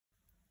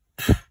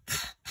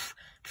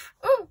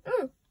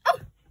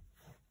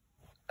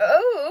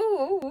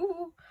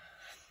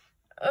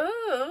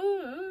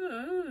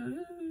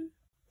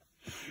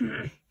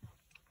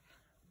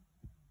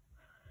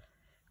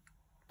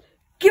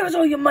Where's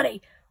all your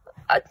money?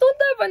 I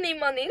don't have any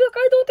money. Look,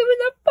 I don't even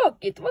have a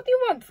pocket. What do you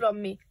want from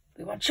me?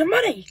 We want your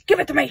money. Give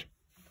it to me.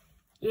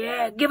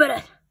 Yeah, give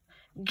it.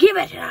 Give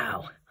it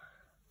now.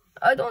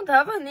 I don't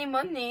have any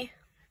money.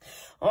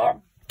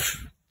 Oh.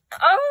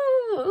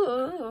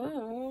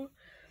 Oh.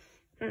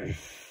 You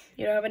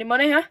don't have any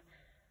money, huh?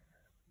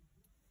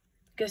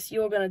 Guess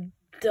you're gonna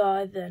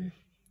die then.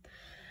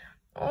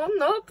 Oh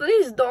no,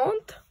 please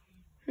don't.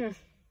 You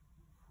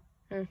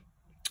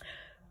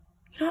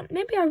know,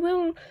 maybe I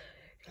will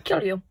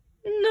kill you.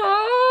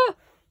 No!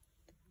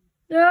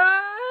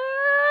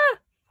 Ah!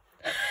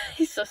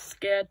 He's so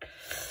scared.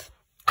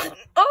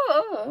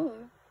 Oh!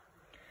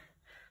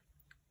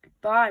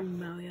 Goodbye,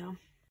 Mario.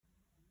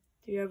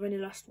 Do you have any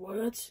last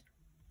words?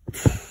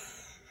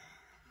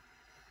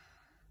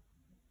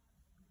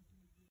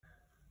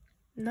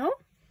 No?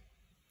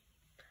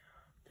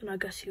 Then I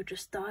guess you'll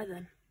just die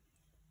then.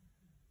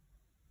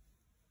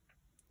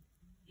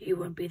 You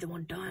won't be the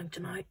one dying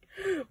tonight.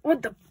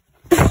 What the?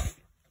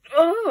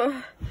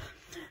 Oh!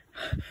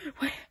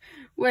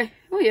 Wait,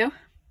 who are you?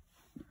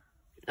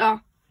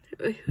 Oh,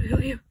 who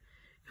are you?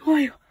 Who are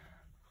you?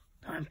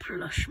 I'm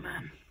Plush,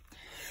 man.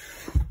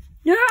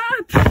 Yeah!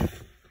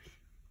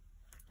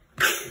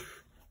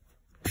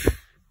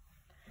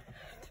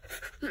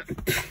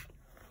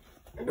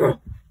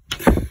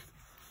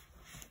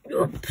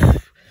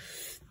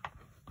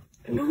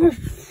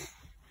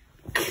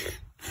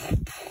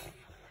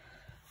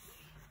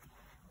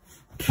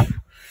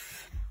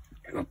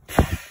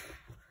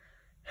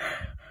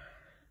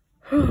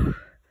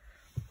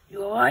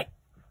 You alright?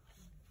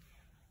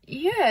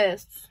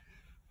 Yes.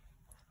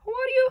 Who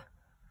are you?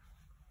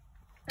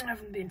 I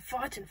haven't been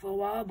fighting for a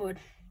while, but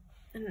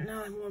I didn't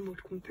know everyone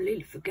would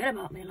completely forget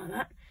about me like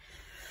that.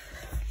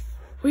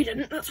 We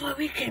didn't, that's why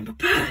we came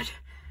prepared.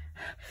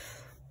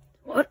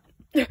 What?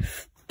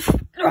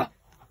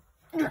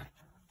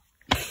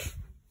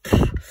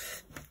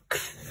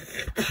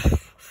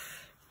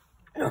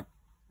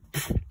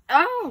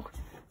 Ow!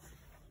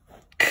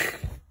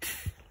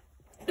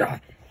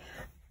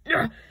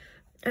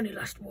 Any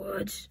last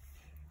words?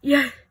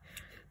 Yeah,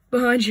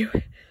 behind you.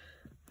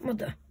 What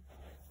the?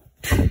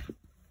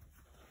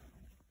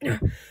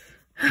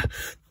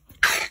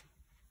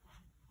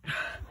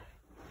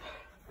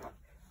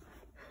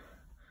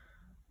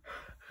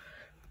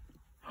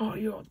 Oh,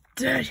 you're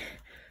dead.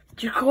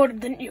 You called him,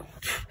 didn't you?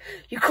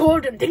 You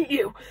called him, didn't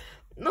you?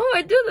 No,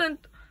 I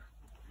didn't.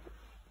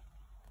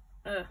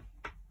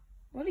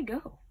 Where'd he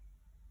go?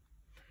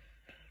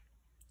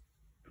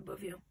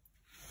 Above you.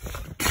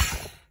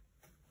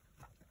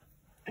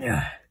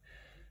 Yeah.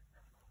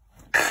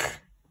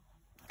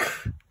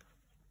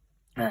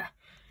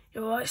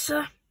 You alright,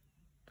 sir?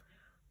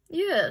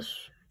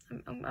 Yes,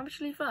 I'm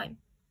actually fine.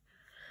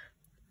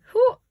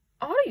 Who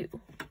are you?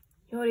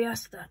 You already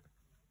asked that,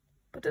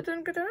 but I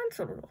didn't get an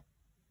answer at all.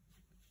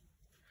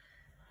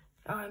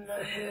 I'm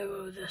the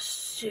hero of the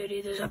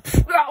city. There's a...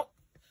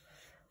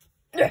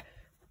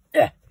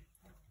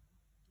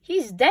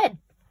 He's dead.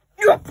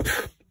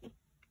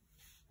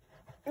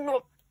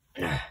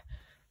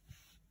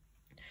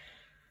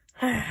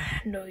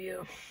 No,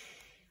 you.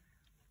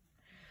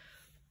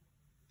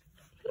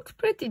 He looks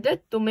pretty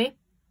dead to me.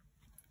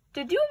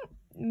 Did you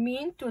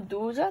mean to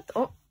do that?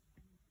 Oh.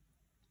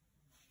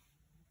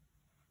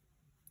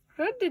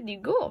 Where did he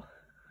go?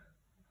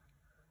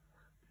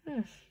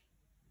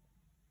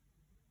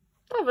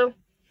 Oh well.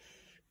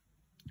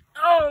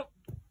 Oh.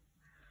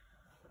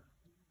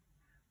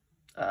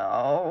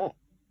 Oh.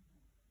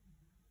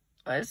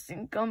 I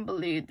think I'm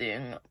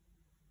bleeding.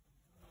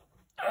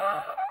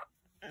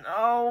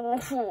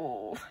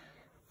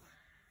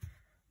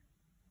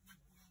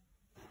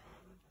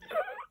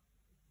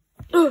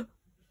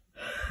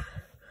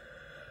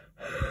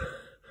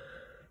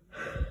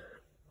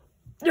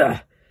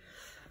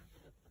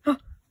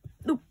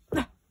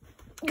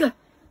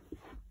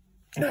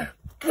 No.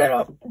 Get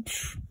up.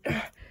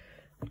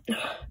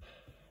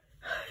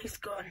 He's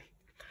gone.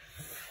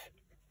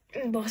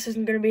 Boss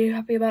isn't going to be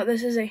happy about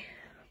this, is he?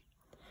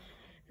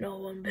 No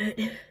one bit.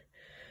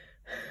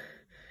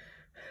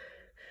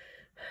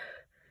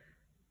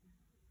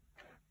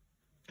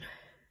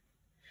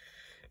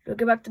 Do we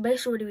go back to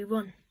base or do we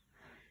run?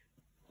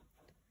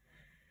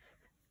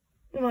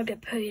 We might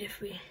get paid if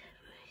we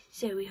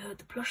say we heard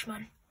the Plush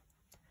man.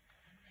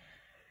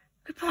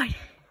 Good point.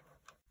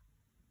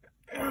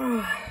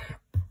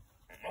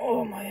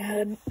 Oh, my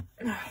head.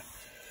 I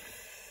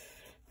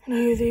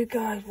know who you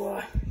guys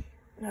were.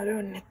 I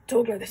don't need to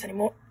talk like this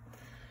anymore.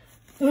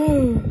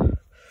 Oh.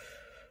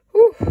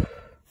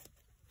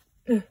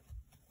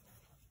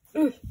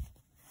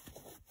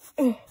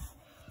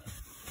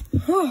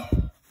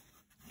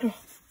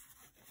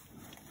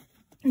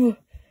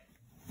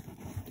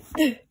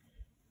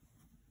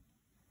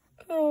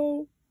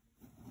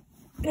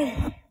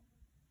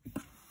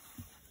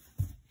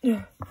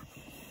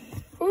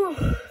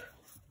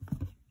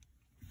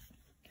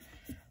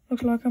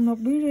 Looks like I'm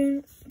not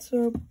bleeding,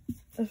 so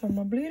if I'm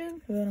not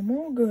bleeding, then I'm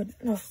all good.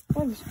 No,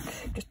 I'll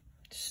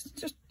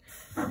just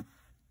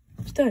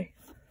stay.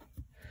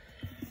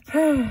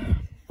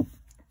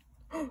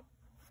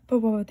 But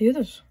what about the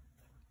others?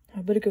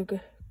 I better go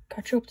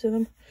catch up to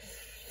them.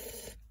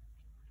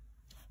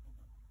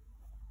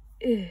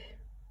 Yeah,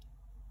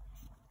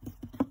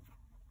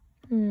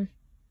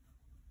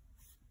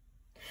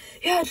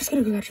 I just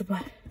gotta go catch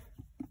up.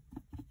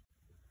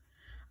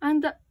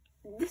 And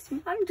this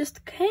man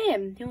just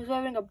came. He was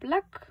wearing a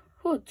black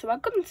hood, so I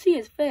couldn't see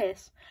his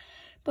face.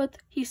 But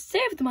he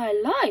saved my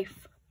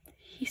life.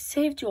 He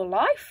saved your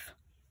life?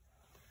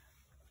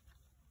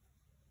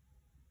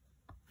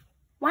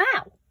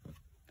 Wow.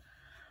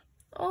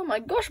 Oh my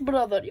gosh,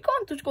 brother. You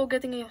can't just go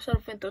getting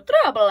yourself into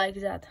trouble like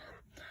that.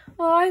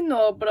 Oh, I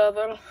know,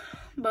 brother.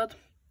 But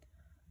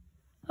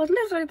I was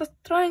literally just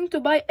trying to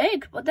buy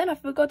egg, but then I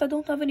forgot I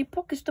don't have any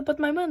pockets to put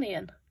my money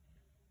in.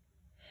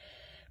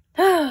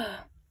 So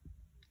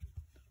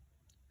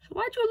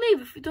why'd you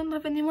leave if you don't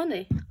have any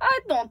money? I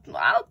don't know.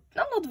 I'm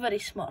not very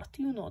smart.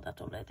 You know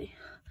that already.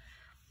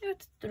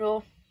 It's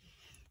true.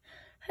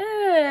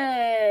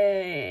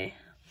 Hey.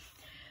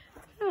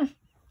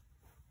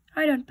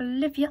 I don't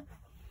believe you.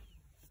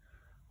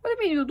 What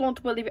do you mean you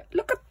don't believe it?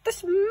 Look at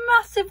this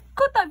massive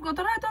cut I've got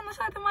right on the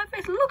side of my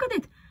face. Look at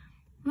it.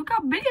 Look how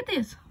big it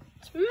is.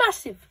 It's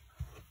massive.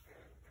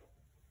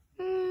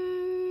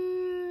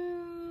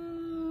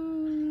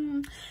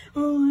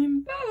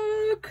 I'm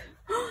back.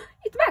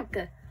 It's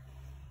back.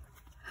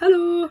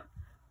 Hello.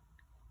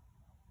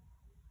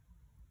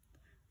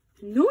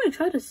 No one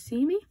excited to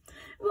see me?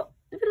 Well,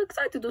 if you're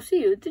excited to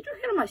see you, did you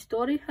hear my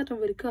story? I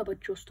don't really care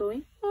about your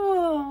story.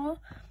 Oh,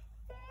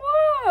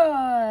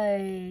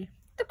 why?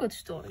 It's a good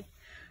story.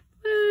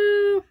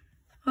 Well,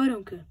 I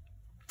don't care.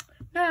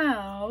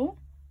 Now,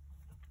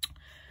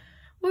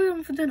 what are you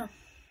having for dinner?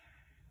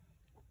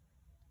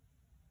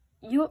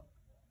 You're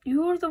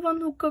the one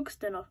who cooks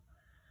dinner.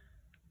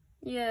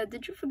 Yeah,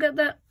 did you forget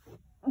that?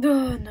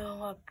 Oh,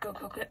 no, I'll go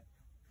cook it.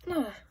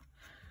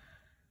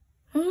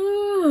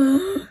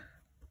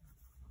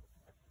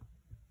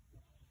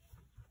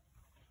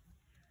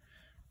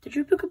 Did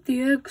you pick up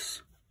the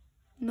eggs?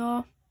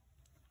 No.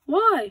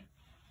 Why?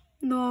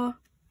 No.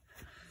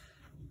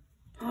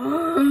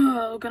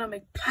 We're gonna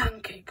make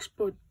pancakes,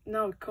 but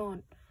no, we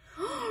can't.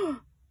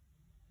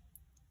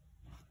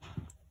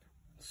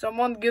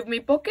 Someone give me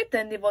pocket,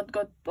 anyone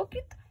got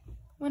pocket?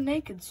 We're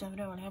naked, so we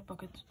don't really have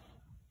pockets.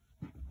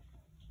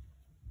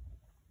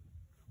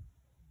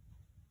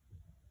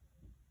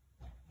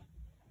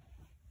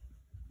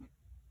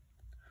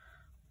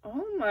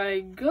 Oh my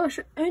gosh.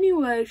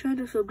 Anyway, change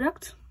the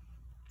subject.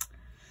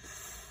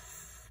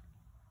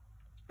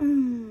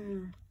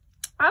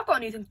 I've got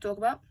anything to talk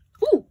about.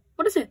 Ooh,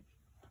 what is it?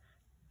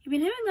 You've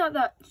been hearing about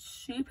that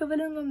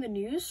supervillain on the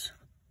news?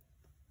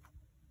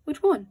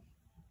 Which one?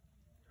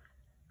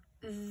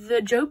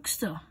 The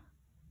jokester.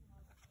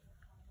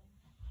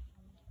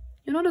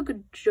 You're not a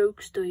good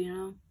jokester, you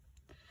know.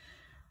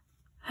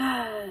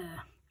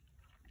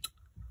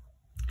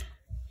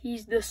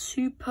 He's the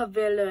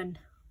supervillain.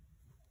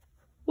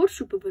 What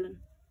supervillain?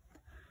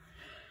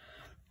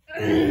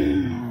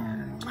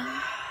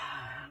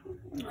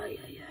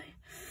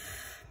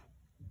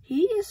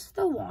 He is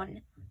the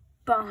one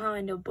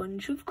behind a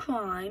bunch of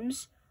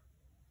crimes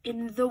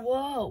in the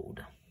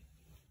world.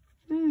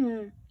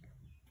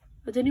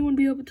 Would anyone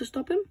be able to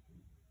stop him?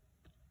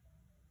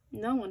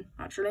 No one,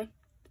 actually.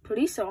 The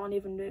police aren't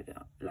even,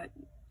 like,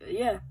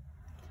 yeah.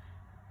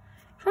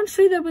 Trying to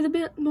say that with a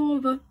bit more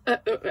of a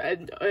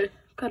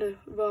kind of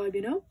vibe,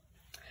 you know?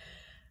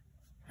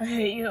 I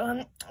hate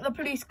you. The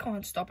police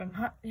can't stop him.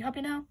 You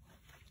happy now?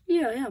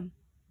 Yeah, I am.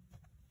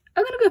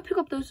 I'm gonna go pick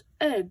up those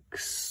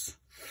eggs.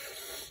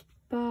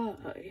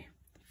 Bye.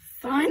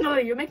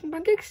 Finally, you're making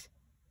pancakes?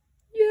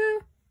 Yeah.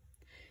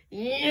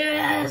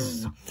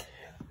 Yes!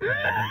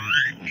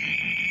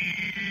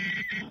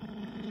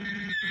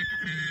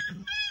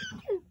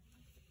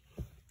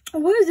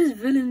 Where is this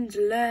villain's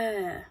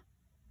lair?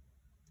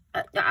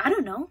 I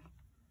don't know.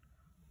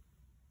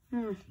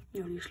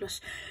 You're useless.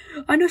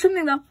 I know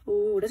something though.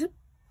 Oh, what is it?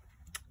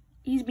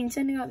 He's been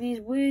sending out these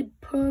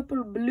weird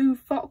purple blue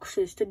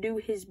foxes to do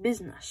his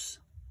business.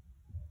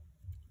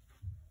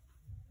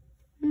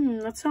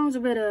 That sounds a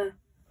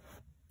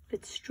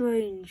bit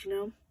strange, you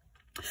know?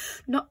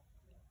 No.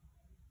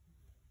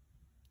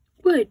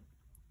 Wait,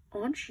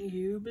 aren't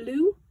you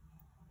blue?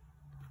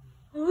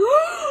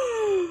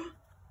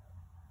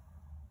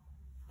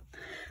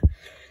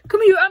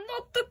 Come here, I'm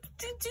not the...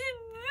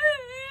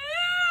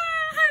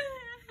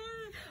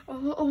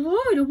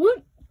 Alright, I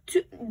won't...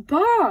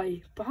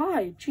 Bye.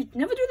 Jeez,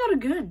 never do that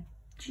again.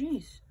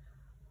 Jeez.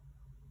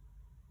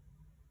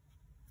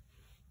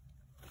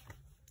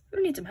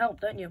 You need some help,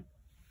 don't you?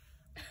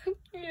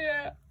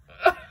 Yeah.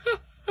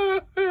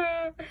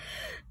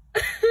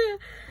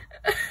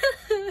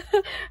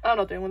 I'm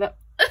not doing with that.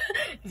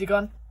 Is he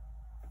gone?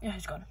 Yeah,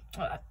 he's gone.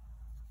 Alright.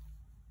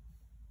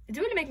 Is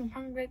he really making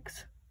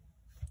pancakes?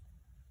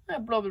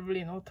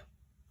 Probably not.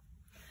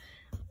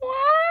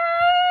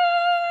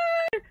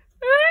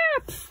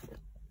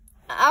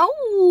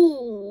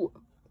 Ow!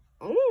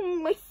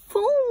 My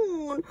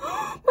phone!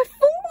 My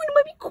phone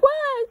might be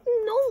cracked!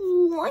 No!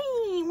 Why?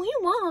 What do you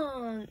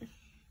want?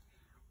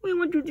 We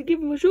want you to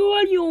give us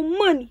all your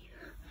money.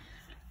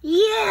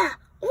 Yeah,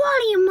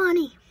 all your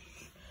money.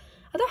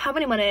 I don't have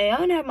any money. I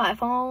only have my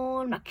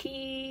phone, my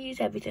keys,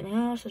 everything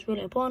else that's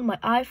really important. My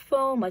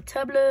iPhone, my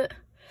tablet.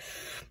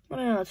 What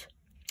else?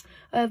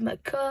 I have my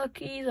car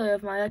keys. I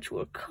have my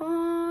actual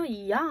car.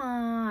 Yeah,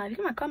 I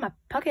got my car in my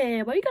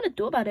pocket. What are you gonna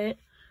do about it?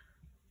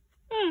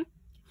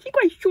 She's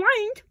quite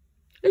strange.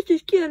 Let's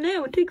just kill her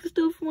now and take the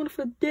stuff from one of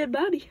her dead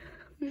body.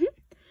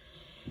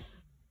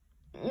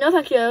 No,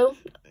 thank you.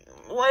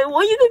 Why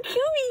are you gonna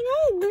kill me?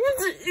 No.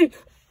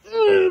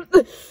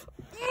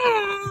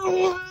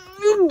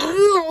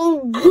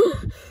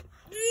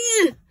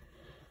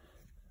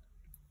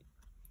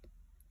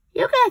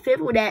 You can't fit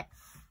with that.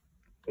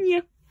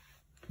 Yeah.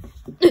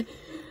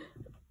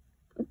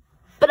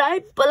 But I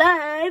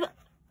believe.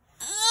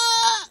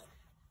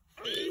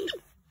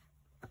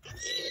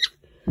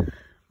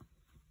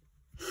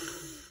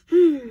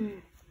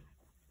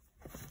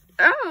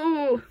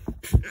 Ow!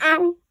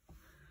 Ow!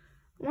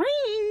 Why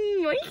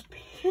are you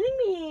hitting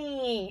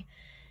me?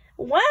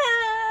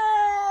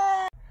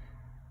 Why?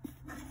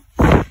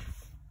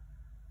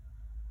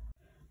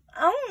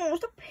 Oh,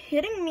 stop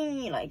hitting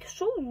me, like,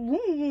 so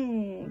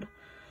rude.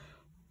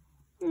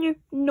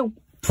 No.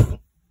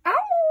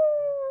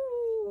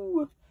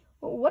 Ow!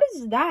 What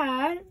is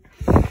that?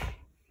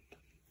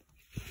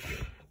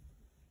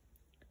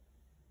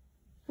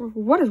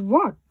 What is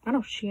what? I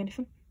don't see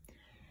anything.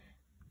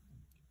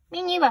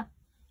 Me neither.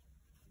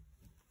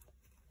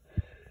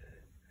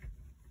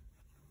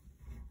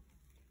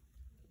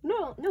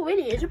 No, it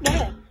is up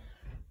there.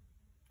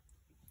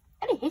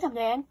 I didn't hear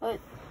something, but...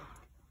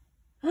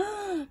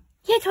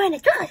 You're trying to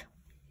try.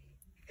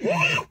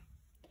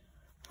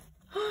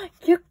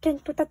 You can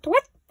do that to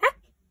what? Huh?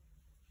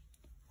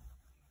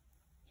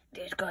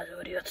 These guys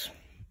are idiots.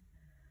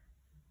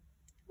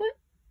 What?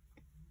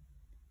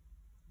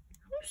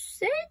 Who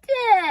said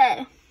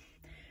that?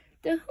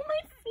 The hurt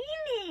my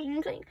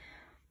feelings. Like,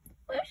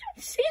 why are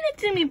you saying it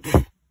to me?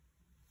 Because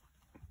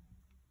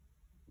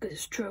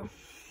it's true.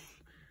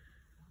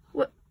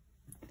 What?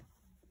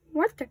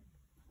 What the?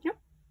 Yep.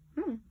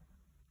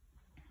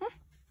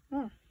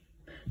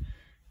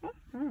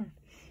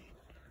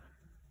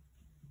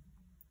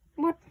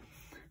 What?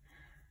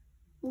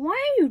 Why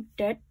are you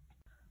dead?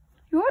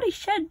 You already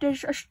said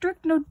there's a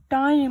strict no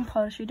dying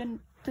policy,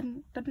 didn't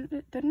he?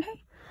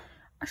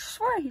 I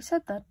swear he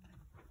said that.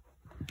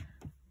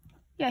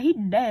 Yeah, he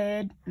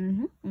dead.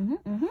 No,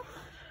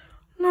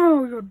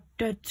 you're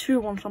dead too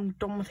once I'm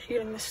done with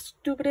healing this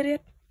stupid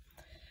idiot.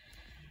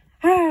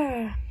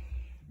 Now,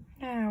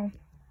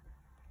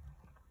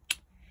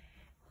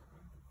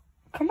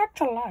 come back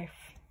to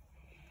life.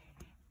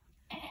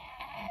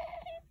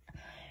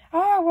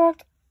 Oh, it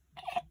worked.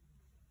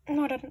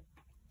 No, it didn't.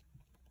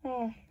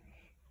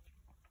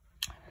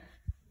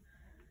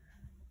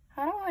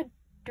 How do I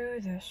do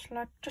this?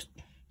 Like, just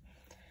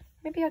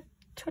maybe I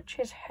touch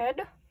his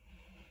head.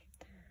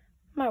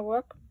 Might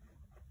work.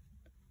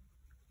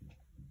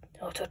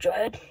 I'll touch your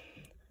head.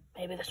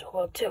 Maybe this will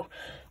work too.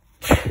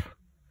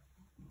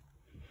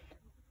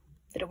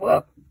 Did it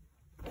work?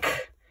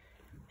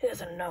 He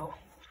doesn't know.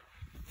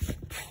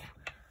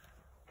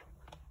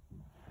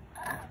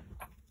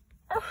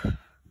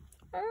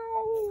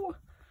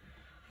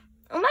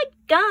 Oh my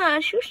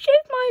gosh, you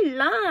saved my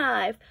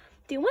life.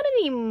 Do you want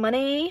any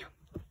money?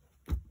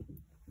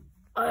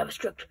 I have a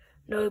strict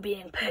no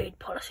being paid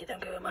policy,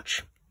 thank you very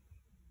much.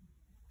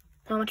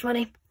 How much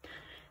money?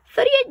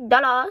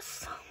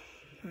 $38.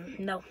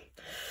 No.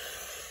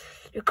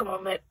 You come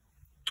on, mate.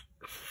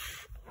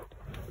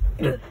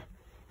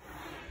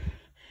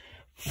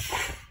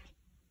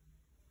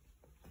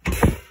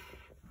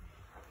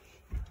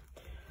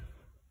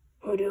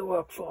 Who do you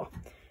work for?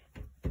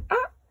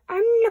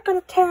 I'm not gonna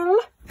tell.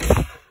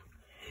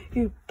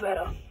 You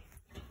better.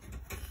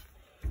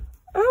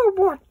 Oh,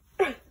 what?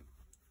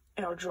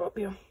 I'll drop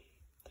you.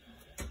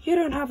 You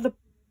don't have the...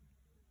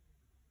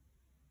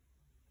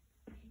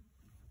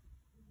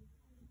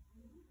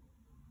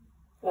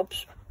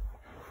 Whoops.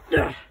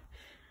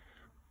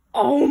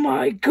 Oh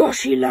my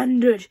gosh, he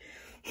landed.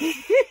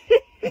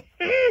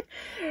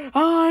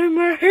 I'm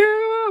a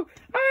hero.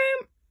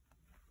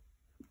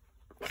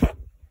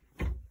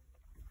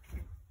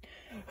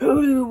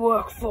 Who do you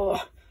work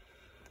for?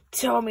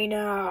 Tell me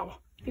now.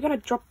 You gonna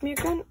drop me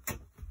again?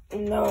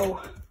 No.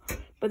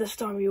 But this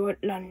time you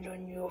won't land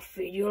on your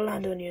feet. You'll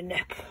land on your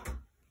neck.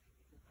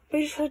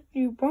 But you said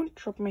you won't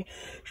drop me.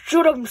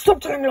 Shut up and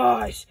stop telling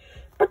lies.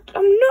 But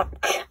I'm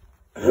not.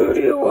 Who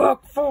do you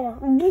work for?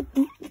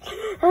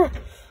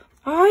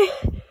 I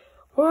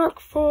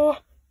work for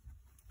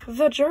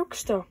the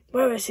jokester.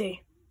 Where is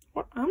he?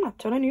 What? I'm not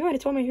telling you. You already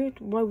told me who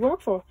I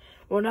work for.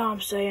 Well, now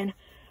I'm saying,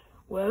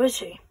 where is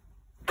he?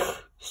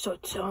 So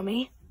tell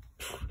me,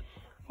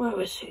 where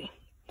is he?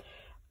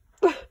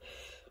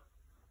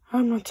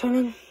 I'm not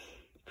telling.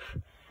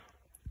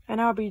 And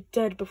I'll be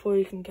dead before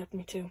you can get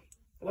me to.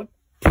 What?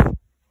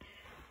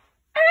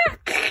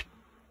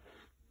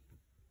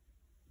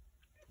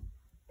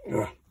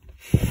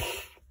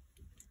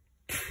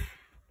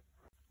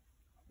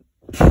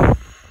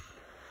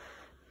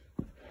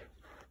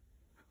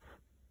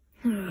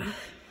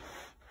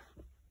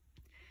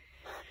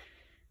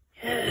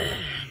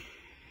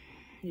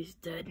 He's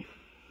dead.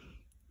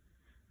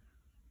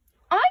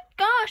 Oh my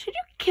gosh, did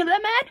you kill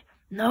that man?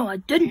 No, I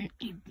didn't.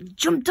 He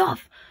jumped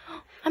off.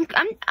 I'm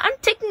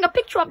taking a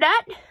picture of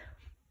that.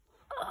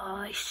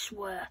 I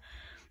swear,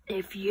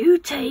 if you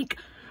take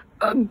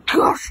a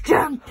gosh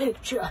damn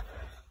picture,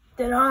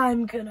 then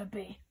I'm gonna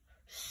be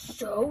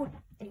so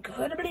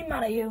incredibly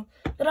mad at you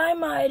that I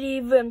might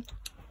even...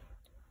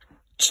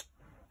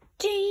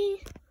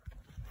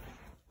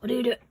 What do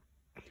you do?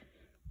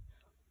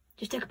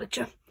 Just take a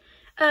picture.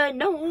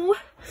 No.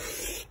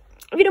 If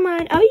you don't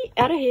mind, I'll be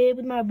out of here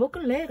with my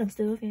broken leg and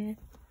stuff, yeah.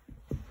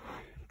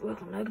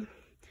 Broken leg?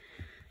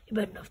 You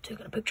better not have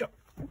taken a picture.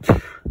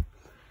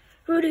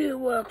 Who do you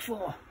work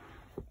for?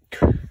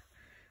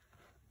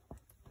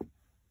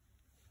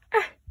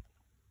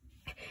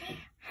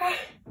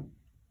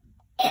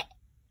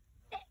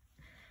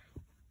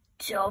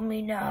 Tell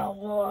me now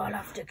or I'll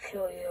have to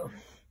kill you.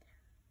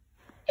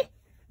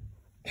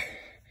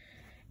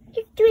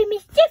 You're doing me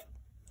stiff.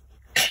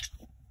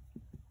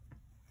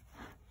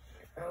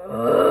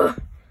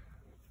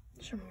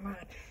 So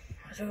mad.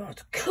 I don't have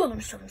to kill them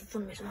something for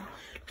me, so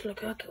looks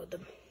like I killed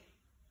them.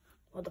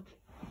 What the...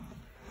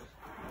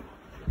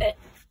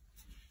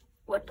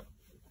 What the...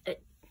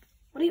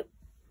 What are you...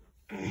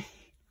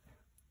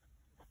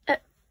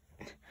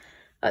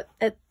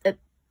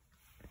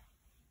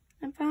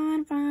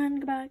 I'm fine,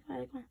 goodbye,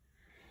 goodbye.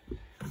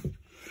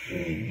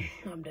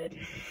 I'm dead.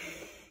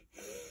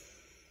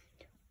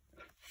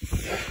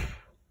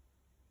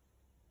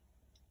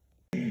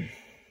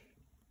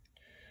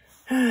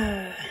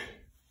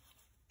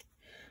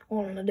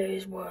 All in a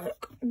day's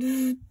work. What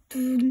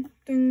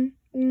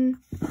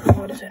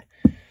is it?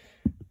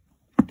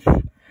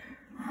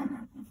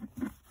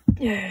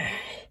 There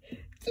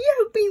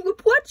have been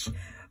reports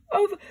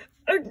of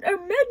a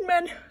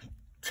madman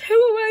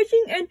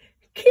terrorizing and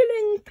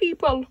killing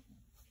people.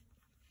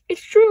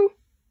 It's true.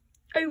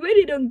 I read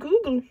it on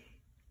Google.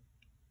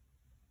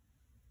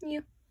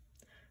 Yeah.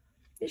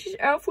 This is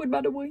Alfred,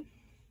 by the way.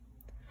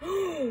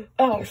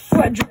 Oh,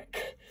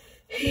 Frederick.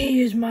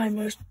 He is my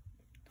most...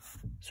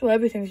 So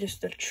everything's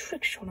just a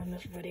trick shot on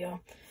this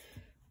video.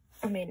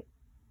 I mean...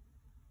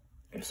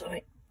 I'm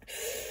sorry.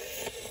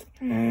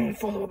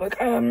 Follow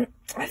back. I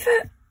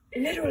thought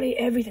literally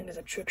everything is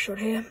a trick shot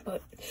here,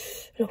 but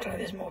it looks like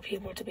there's more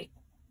people to be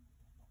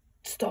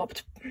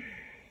stopped.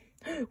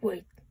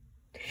 Wait,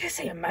 did you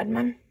say a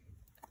madman?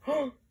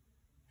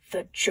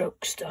 The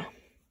jokester.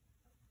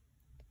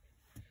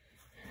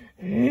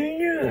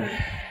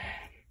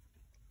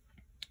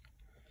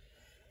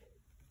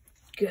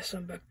 Guess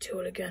I'm back to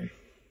it again.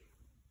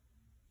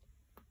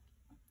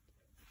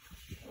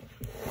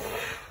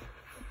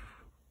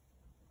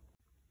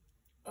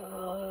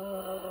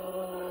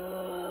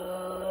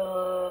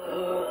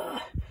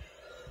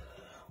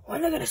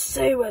 When are they gonna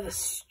say where the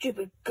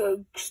stupid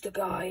jokester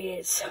guy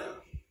is?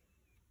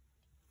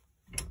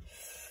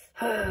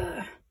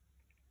 I've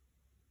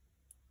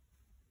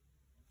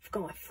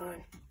got my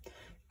phone.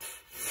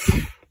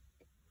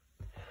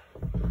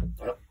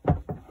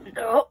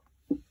 No.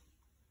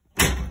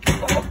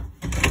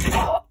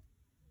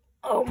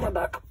 Oh, my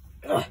back.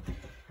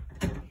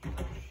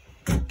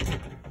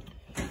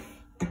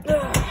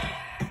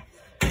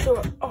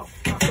 So,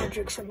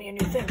 Frederick sent me a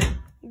new thing.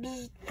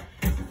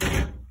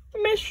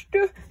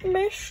 Mr.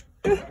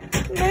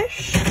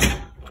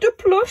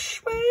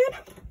 Plush, man.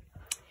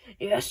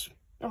 Yes.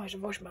 Oh, it's a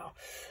voicemail.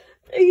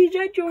 He's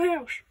at your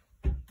house.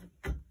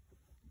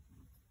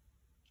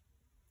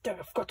 Damn,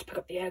 I forgot to pick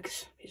up the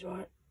eggs. He's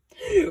right.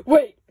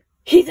 Wait,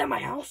 he's at my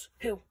house?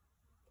 Who?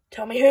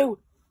 Tell me who?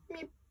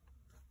 Me.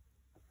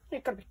 You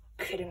gotta be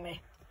kidding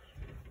me.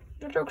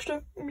 The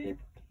jokester? Me.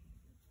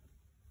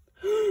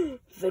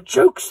 The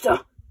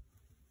jokester?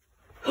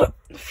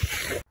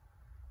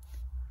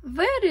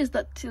 Where is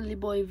that silly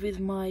boy with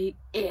my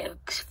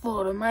eggs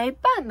for my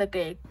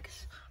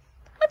pancakes?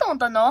 I don't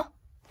know.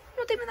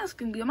 Not even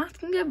asking you, I'm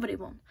asking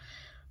everyone.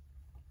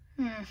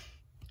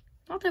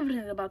 Not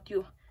everything about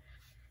you.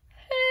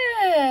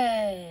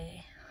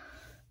 Hey!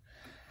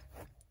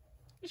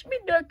 It's me,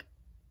 Doug.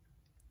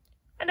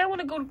 And I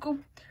wanna go, because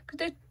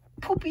that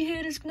poopy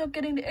head is not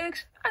getting the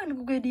eggs. I'm gonna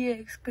go get the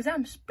eggs, because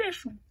I'm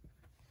special.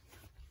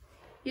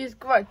 He's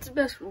quite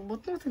special,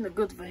 but not in a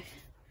good way.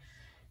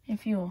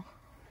 If you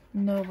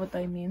know what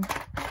I mean.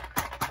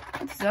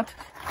 What's that?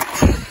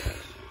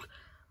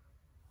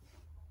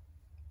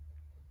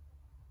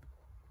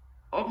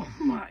 Oh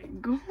my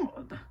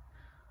god.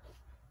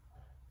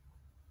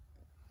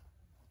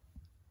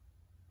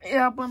 It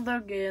happened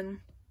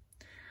again.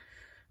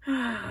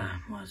 Why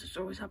does this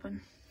always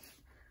happen?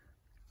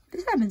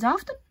 This happens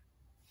often?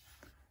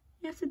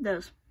 Yes, it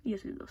does.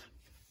 Yes, it does.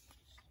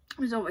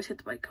 He's always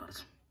hit by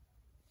cars.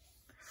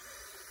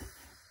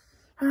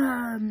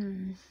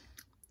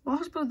 What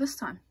hospital this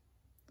time?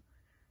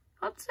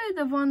 I'd say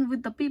the one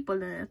with the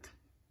people in it.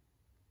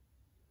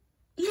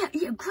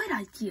 Yeah, great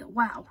idea.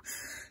 Wow.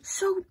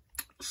 So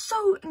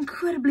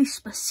incredibly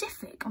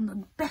specific on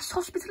the best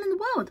hospital in the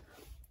world.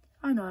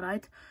 I know,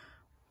 right?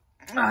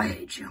 I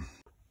hate you.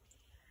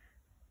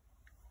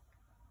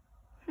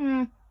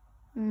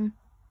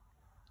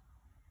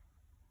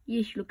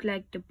 Yes, look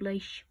like the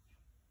Plush.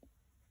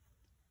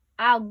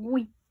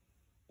 Ugly.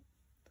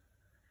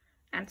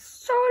 And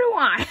so do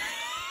I.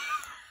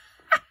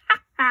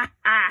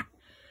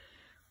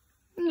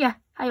 Yeah,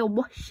 hiyo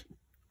boss.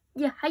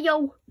 Yeah,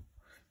 hiyo.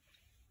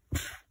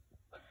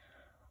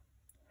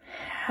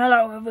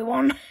 Hello,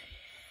 everyone.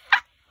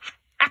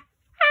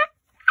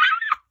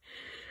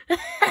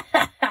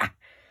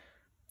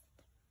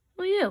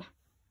 Who are you?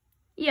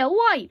 Yeah,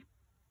 why?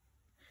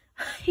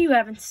 You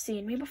haven't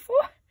seen me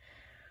before.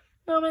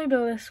 Well, maybe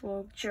this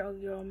will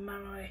jog your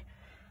memory.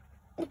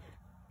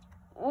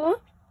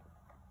 What?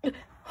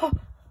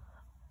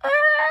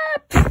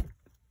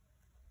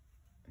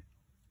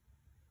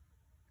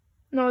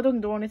 No, it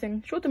doesn't do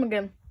anything. Shoot him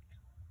again.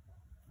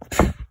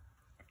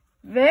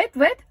 Wait.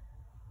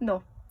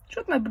 No.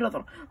 Shoot my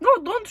brother. No,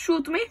 don't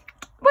shoot me.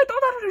 Wait,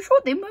 don't actually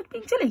shoot him. I'm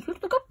being silly.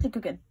 Shoot the cupcake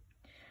again.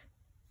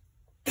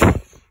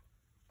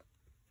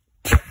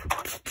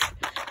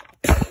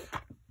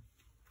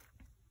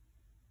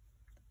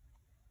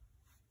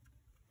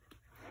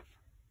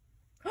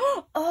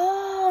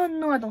 Oh,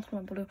 no, I don't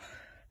want blue.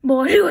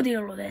 Boy, you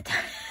deal with it.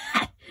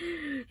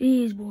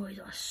 These boys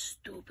are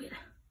stupid.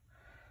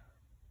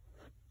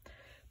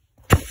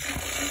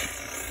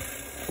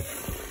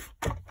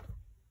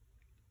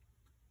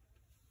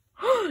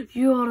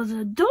 You're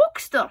the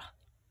jokster.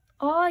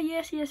 Oh,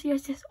 yes.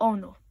 Oh,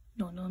 no.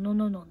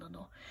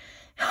 No.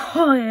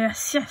 Oh,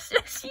 yes.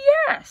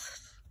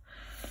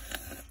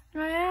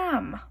 I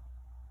am.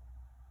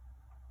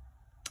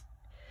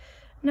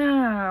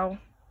 Now,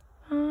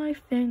 I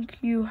think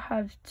you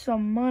have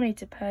some money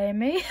to pay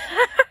me.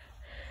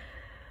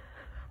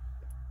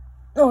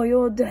 Oh,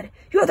 you're dead.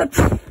 You're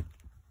the...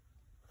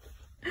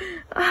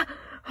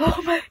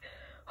 Oh,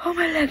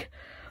 my leg.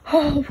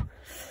 Oh,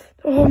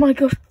 my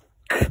God.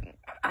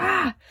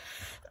 Oh,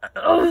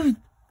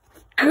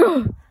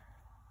 God.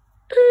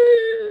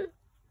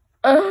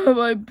 Oh,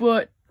 my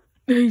butt.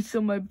 It's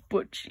on my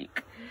butt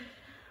cheek.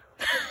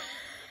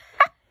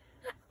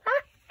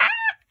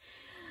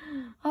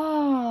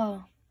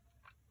 Oh.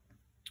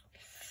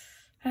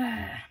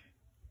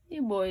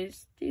 You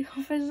boys, do you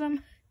offer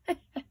some?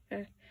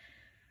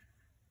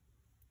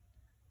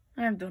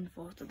 I'm done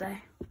for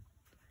today.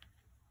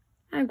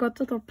 I've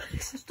got other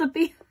places to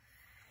be.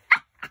 I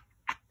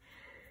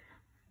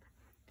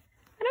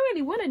don't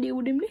really want to deal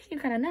with him. This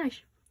is kind of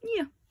nice.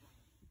 Yeah.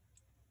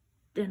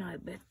 Then I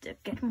better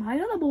get my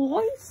other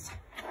boys.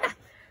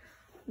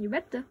 You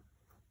better.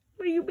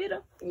 Well, you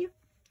better. Yeah.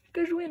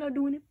 Because we're not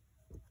doing it.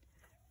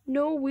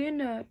 No, we're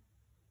not.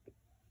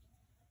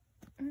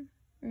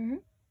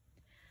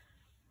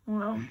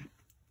 Well,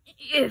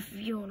 if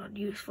you're not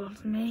useful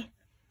to me,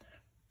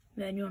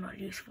 then you're not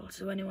useful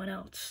to anyone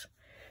else.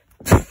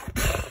 So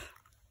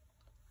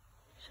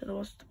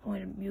what's the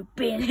point of you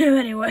being here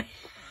anyway?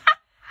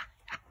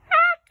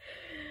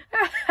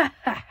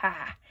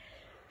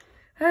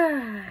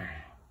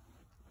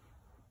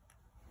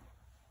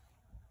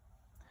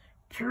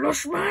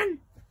 Plush man?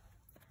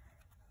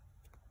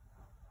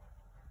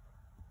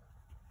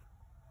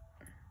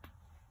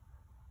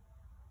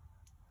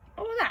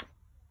 What was that?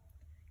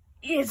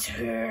 It's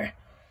her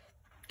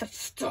to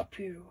stop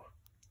you.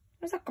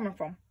 Where's that coming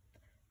from?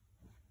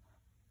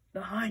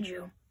 Behind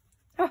you.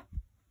 Oh.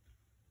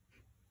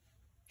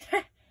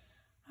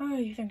 Oh,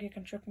 you think you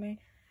can trick me?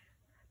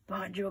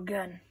 Behind you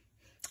again.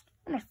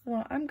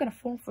 I'm gonna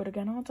fall for it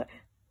again, aren't I?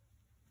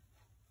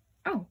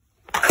 Oh.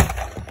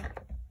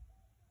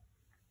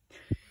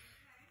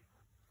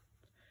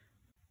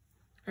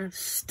 And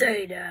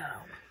stay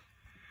down.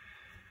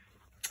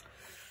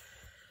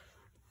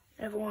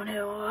 Everyone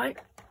here alright?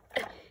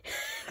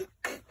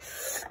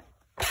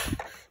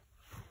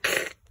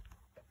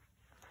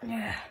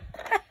 Yeah.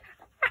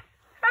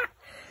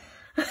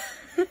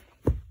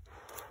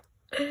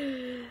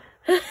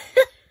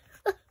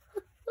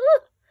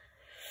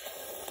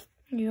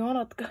 You're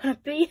not gonna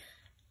be.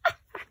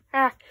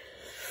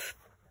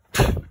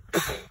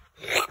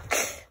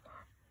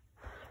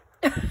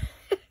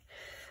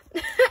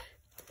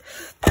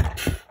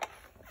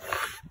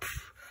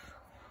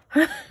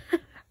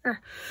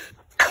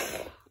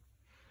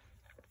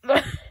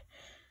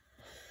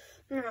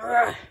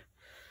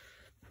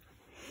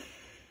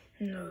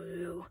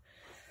 No,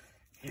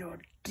 you're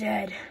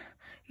dead.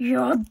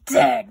 You're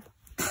dead.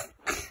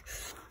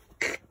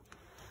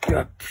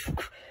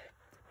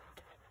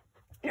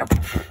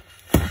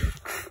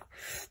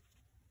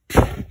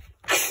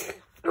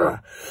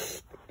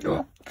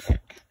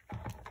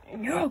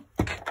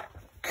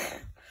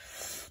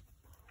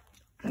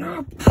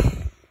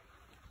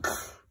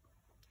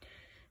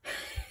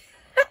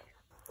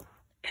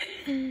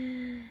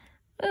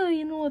 Oh,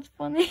 you know what's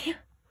funny?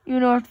 You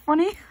know what's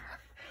funny?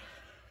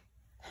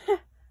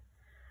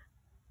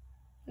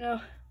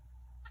 No.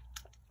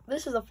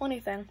 This is a funny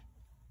thing.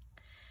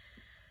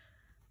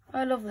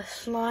 I love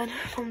this line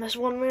from this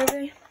one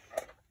movie.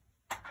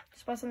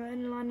 It's better than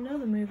any line in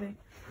another movie.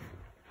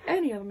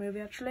 Any other movie,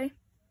 actually.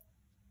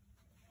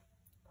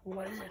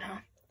 What is it, huh?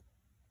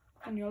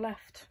 On your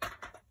left.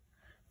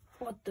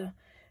 What the?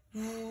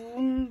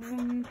 Vroom,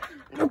 vroom.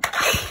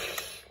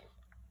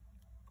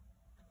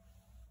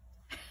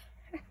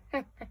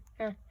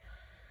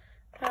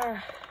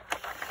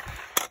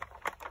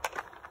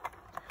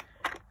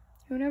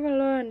 You never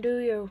learn, do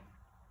you?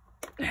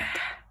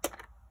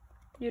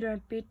 You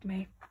don't beat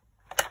me.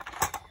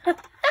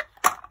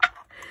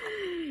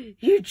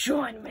 You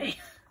join me.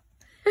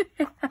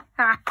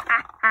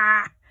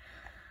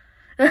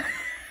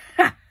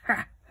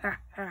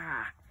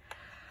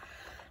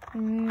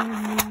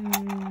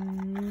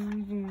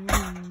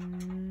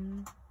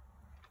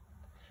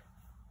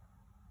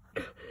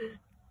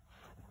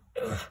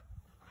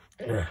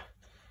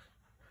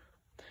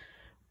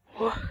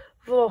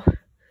 Whoa.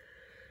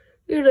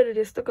 You really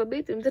just stuck a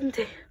beat him, didn't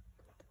he?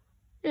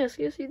 Yes,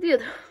 he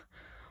did.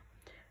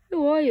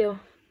 Who are you?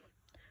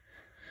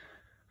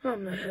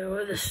 I'm the hero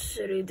of the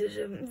city. There's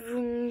a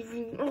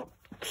oh,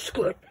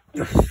 squirt.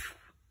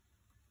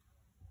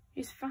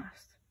 He's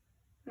fast.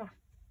 No,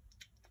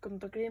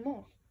 couldn't agree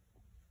more.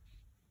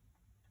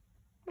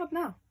 What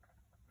now?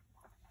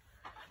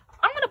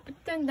 I'm gonna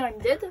pretend I'm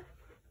dead,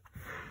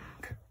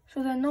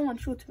 so that no one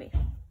shoots me.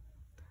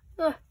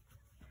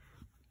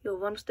 You're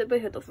one step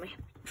ahead of me.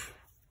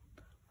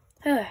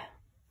 I'm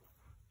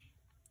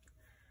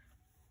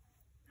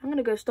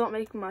gonna go start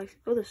making my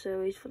other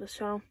series for the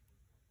channel.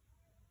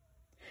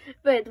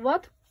 Wait,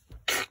 what?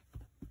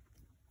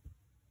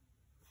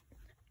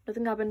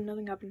 Nothing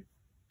happened.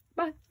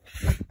 Bye.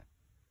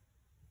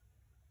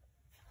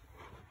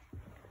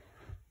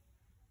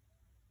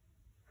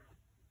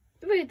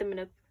 Wait a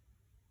minute.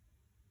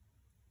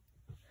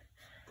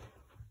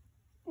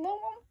 No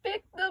one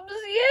picked up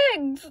the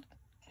eggs.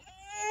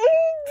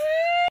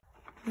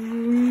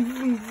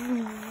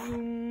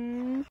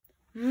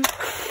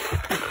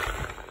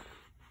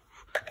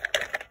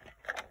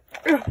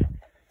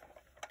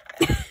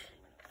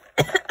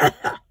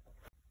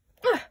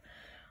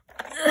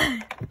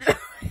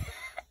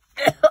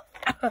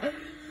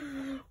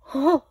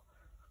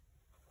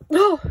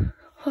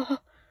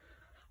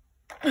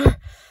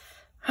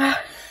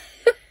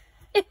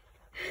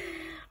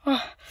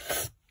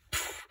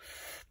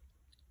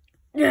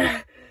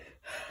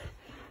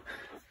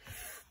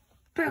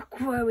 Back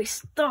where we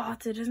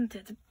started, isn't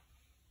it?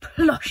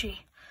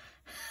 Plushy.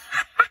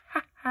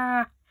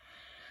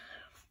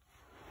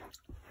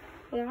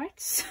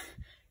 Lights,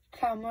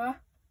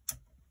 camera,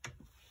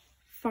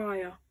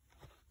 fire.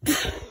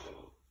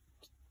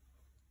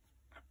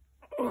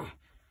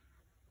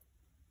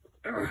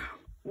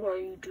 Why are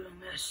you doing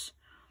this?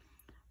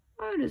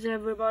 Why does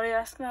everybody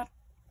ask that?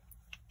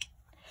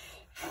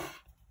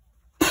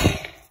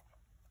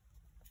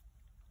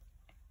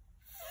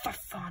 For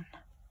fun.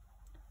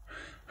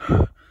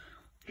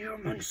 You're a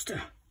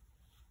monster.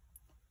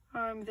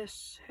 I'm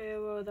this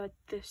hero that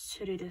this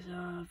city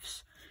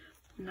deserves.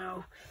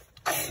 No.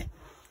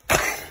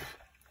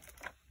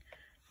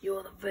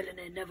 You're the villain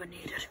it never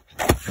needed.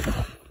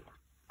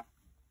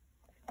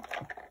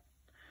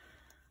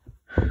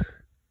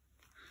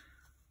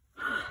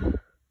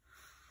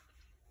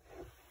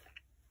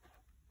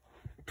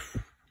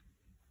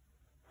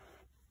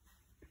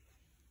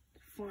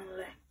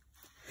 Finally.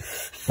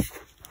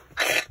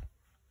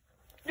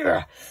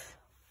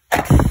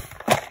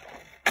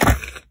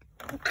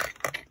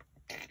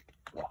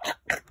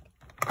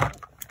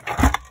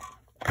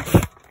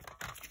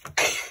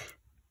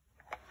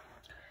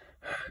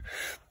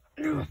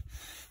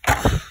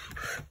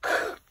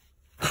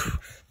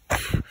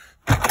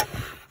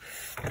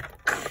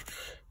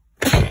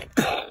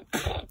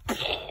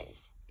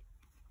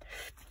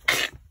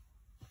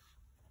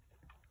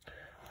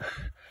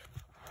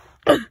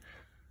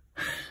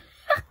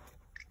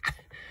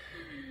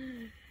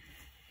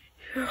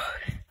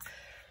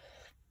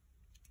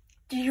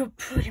 You're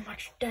pretty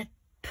much dead,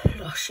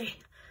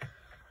 Plushy.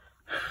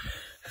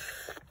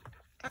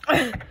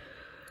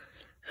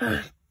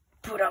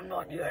 But I'm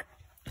not yet.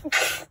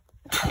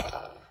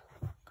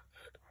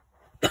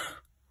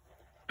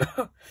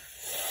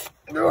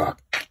 No.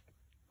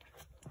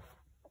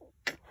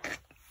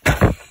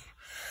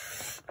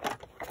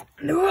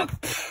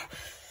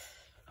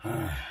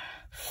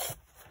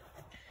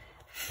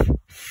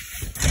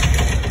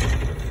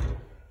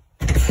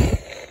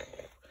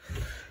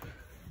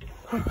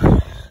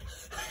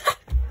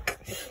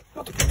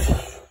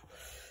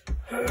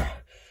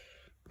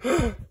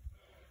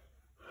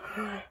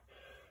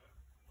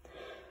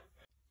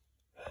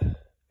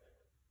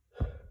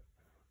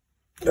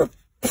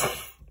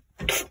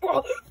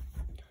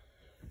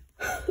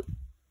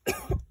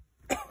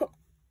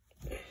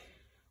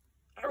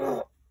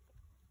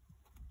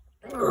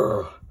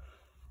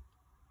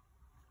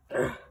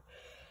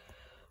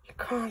 You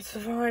can't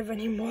survive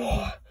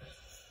anymore.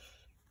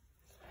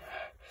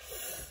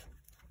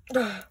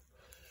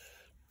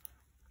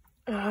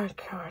 I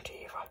can't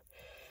even.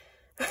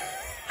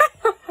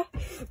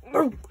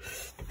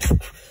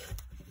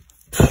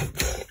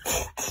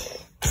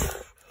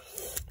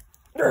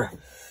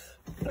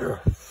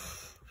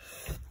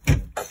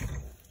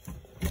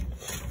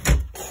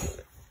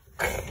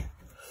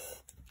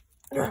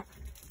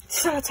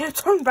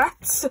 sellotape on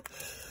bats.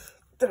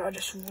 Then I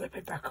just rip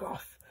it back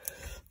off.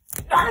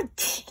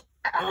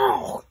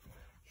 Ow!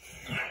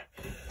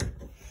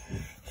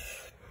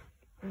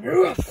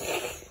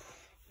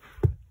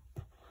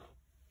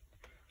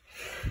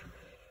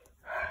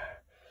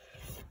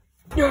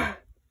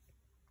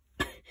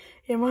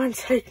 You mind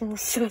taking the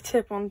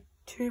sellotape on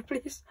too,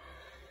 please?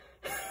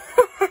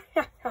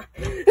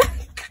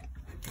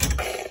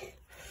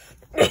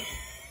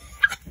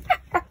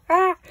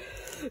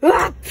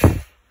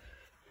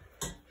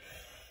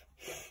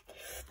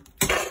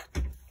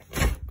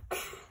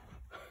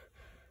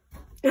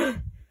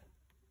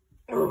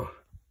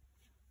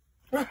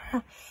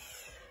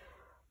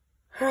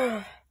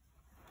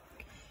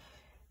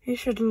 You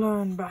should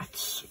learn,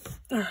 bats.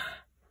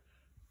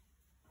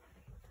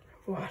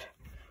 What?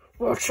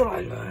 What shall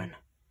I learn?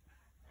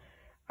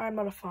 I'm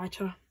not a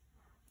fighter.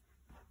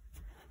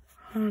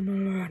 I'm a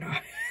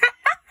learner.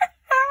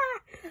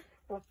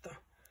 What the?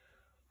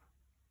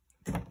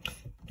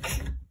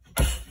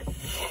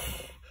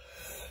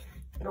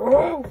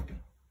 Oh!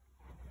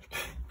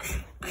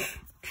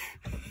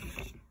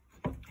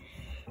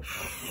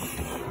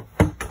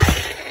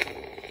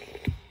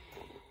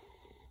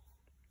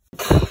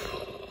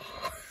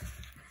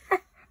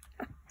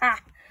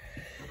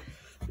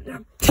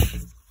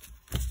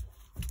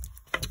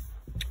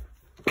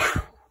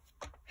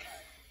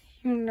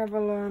 You never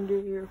learn, do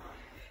you?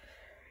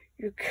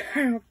 You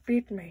cannot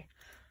beat me.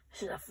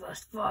 This is our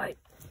first fight.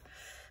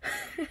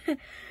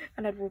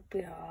 And it will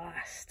be our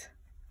last.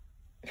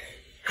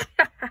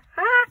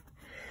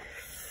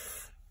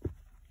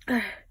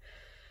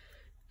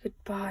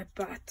 Goodbye,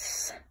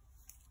 bats.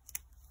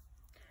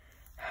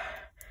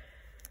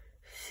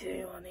 See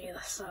you on the other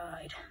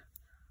side.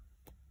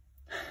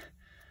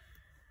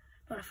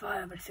 Not if I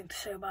have anything to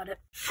say about it.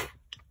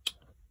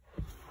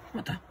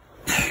 What the?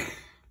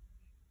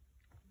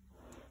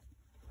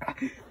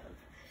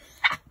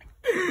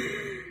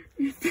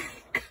 You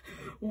think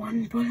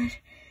one bullet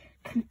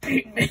can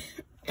beat me?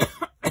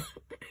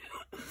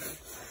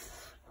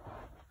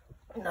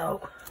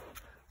 No,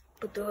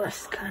 but the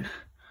rest can.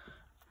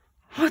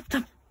 What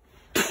the?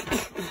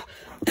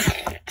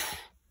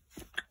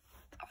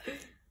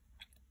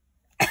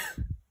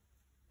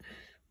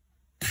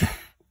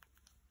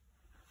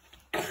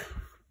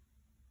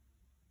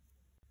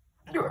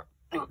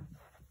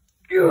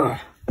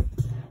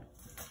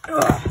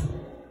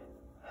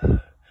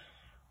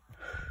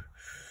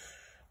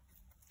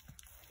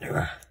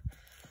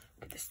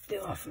 Get this thing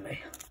off of me.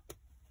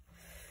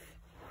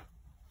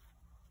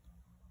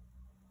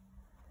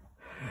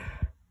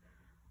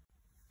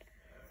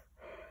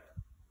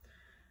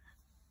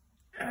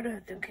 I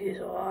don't think he's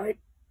alright.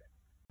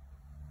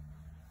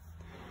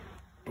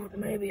 But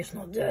maybe it's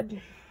not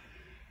dead.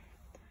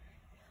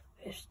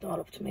 It's not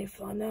up to me to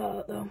find that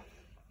out though.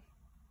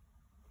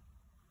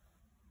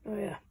 Oh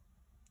yeah.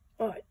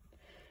 Alright.